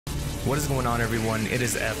What is going on, everyone? It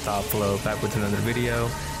is FdotFLO back with another video,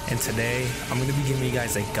 and today I'm going to be giving you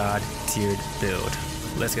guys a god tiered build.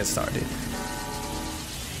 Let's get started.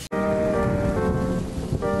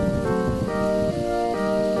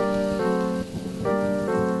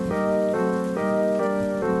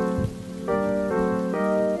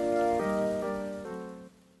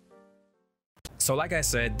 So like I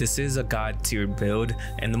said, this is a god tiered build,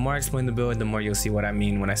 and the more I explain the build, the more you'll see what I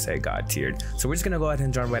mean when I say god tiered. So we're just gonna go ahead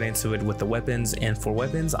and jump right into it with the weapons, and for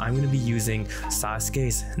weapons, I'm gonna be using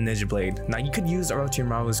Sasuke's Ninja Blade. Now you could use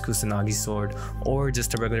Orochimaru's Kusanagi sword or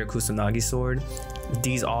just a regular Kusanagi sword.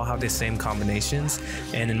 These all have the same combinations,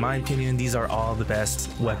 and in my opinion, these are all the best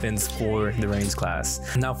weapons for the range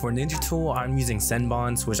class. Now for ninja tool, I'm using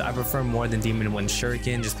Senbons, which I prefer more than Demon Wind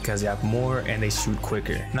Shuriken just because they have more and they shoot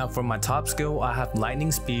quicker. Now for my top skill, I have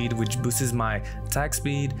Lightning Speed, which boosts my attack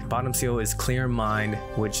speed. Bottom skill is Clear Mind,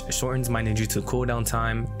 which shortens my ninjutsu cooldown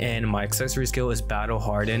time, and my accessory skill is Battle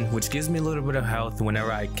Harden, which gives me a little bit of health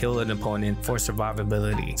whenever I kill an opponent for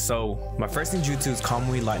survivability. So my first ninjutsu is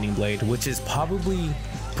Kamui Lightning Blade, which is probably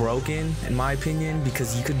broken in my opinion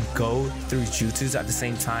because you could go through jutsus at the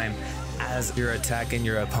same time as you're attacking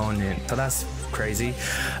your opponent, so that's crazy.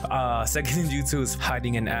 Second jutsu is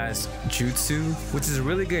Hiding in Ass Jutsu, which is a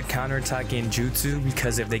really good counterattacking jutsu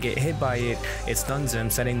because if they get hit by it, it stuns them,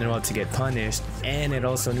 setting them up to get punished, and it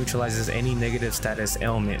also neutralizes any negative status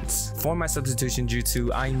ailments. For my substitution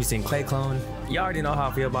jutsu, I'm using Clay Clone. You already know how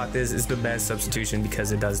I feel about this. It's the best substitution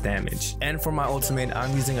because it does damage. And for my ultimate,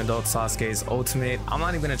 I'm using Adult Sasuke's ultimate. I'm not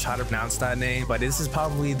even gonna try to pronounce that name, but this is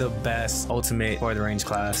probably the best ultimate for the range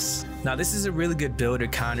class. Now this is a really good build to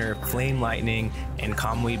counter Flame Lightning and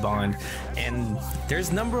Kamui Bond, and there's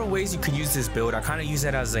a number of ways you could use this build. I kind of use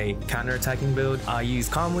it as a counter attacking build. I use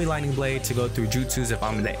Kamui Lightning Blade to go through jutsus if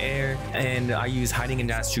I'm in the air, and I use Hiding in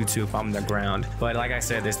Ass Jutsu if I'm in the ground. But like I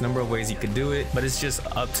said, there's a number of ways you could do it, but it's just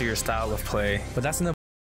up to your style of play. But that's enough.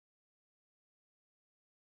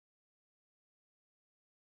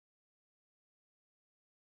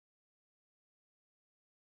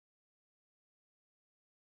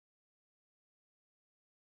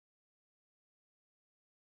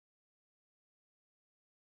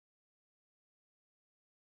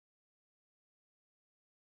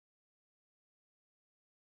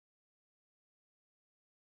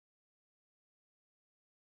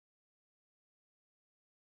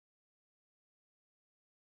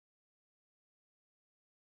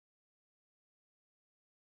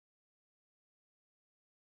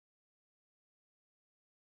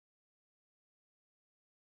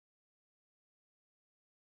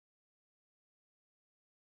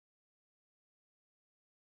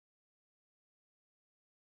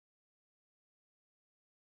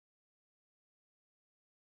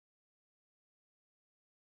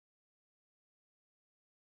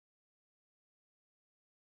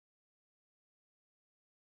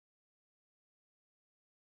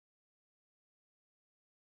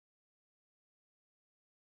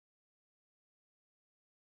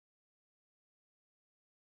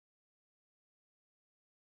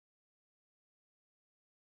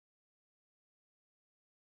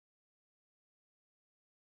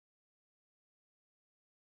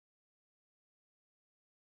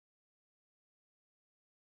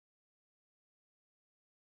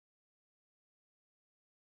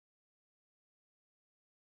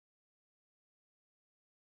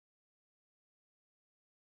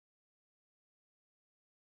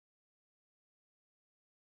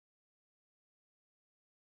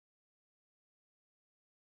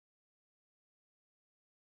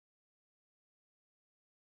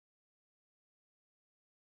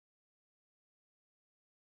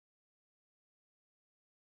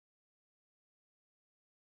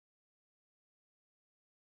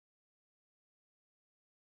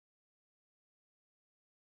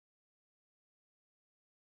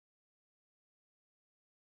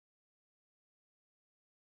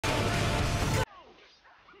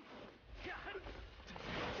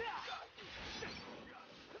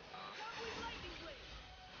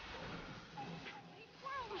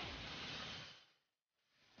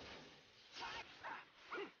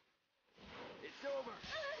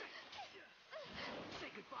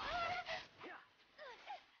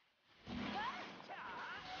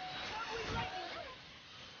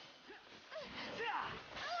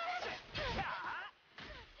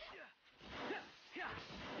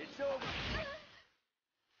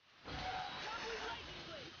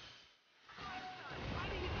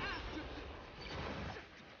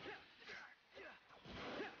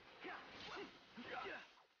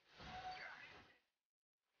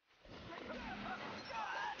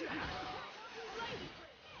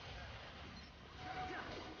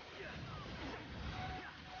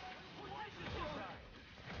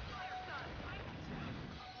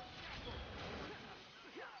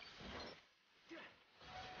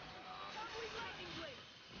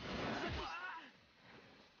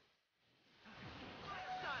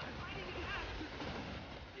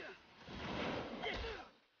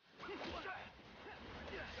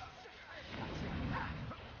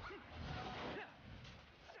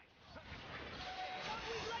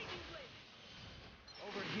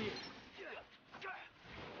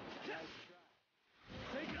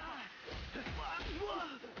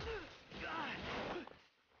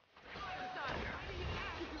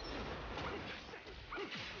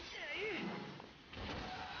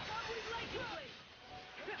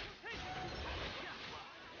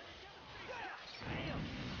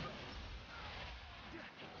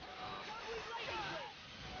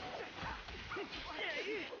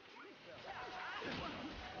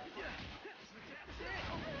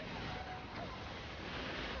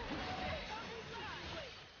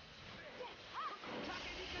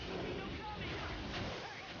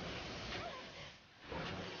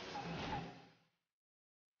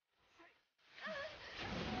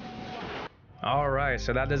 Alright,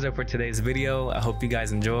 so that does it for today's video. I hope you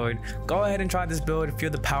guys enjoyed. Go ahead and try this build. If you're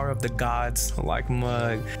the power of the gods like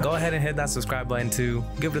Mug, go ahead and hit that subscribe button too.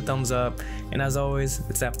 Give it a thumbs up. And as always,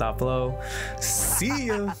 it's FdotFLO. See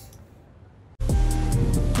ya.